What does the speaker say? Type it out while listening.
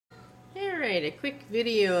Alright, a quick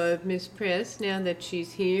video of Miss Priss now that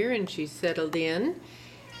she's here and she's settled in.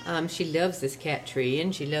 She loves this cat tree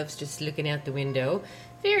and she loves just looking out the window.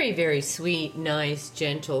 Very, very sweet, nice,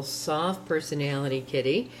 gentle, soft personality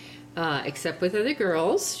kitty. Except with other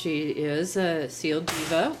girls. She is a seal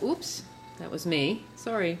diva. Oops, that was me.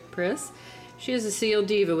 Sorry, Priss. She is a seal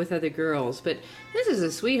diva with other girls, but this is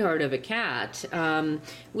a sweetheart of a cat.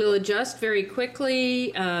 We'll adjust very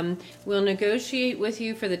quickly. We'll negotiate with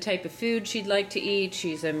you for the type of food she'd like to eat.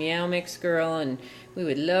 She's a Meow Mix girl, and we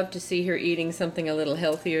would love to see her eating something a little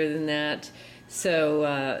healthier than that. So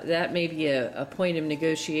that may be a point of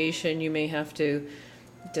negotiation you may have to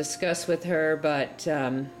discuss with her, but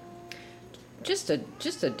just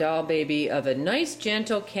a doll baby of a nice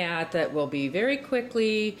gentle cat that will be very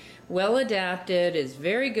quickly well adapted, is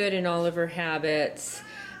very good in all of her habits,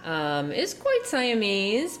 is quite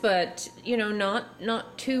Siamese, but you know,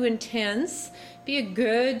 not too intense. Be a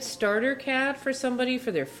good starter cat for somebody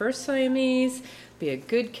for their first Siamese. Be a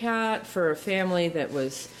good cat for a family that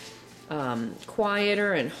was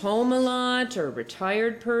quieter and home a lot, or a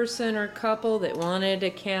retired person or couple that wanted a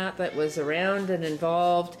cat that was around and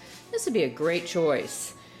involved. This would be a great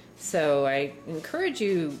choice. So I encourage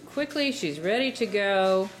you quickly, she's ready to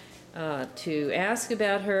go, to ask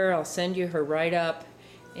about her. I'll send you her write-up,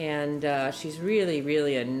 and she's really,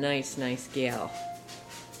 really a nice gal.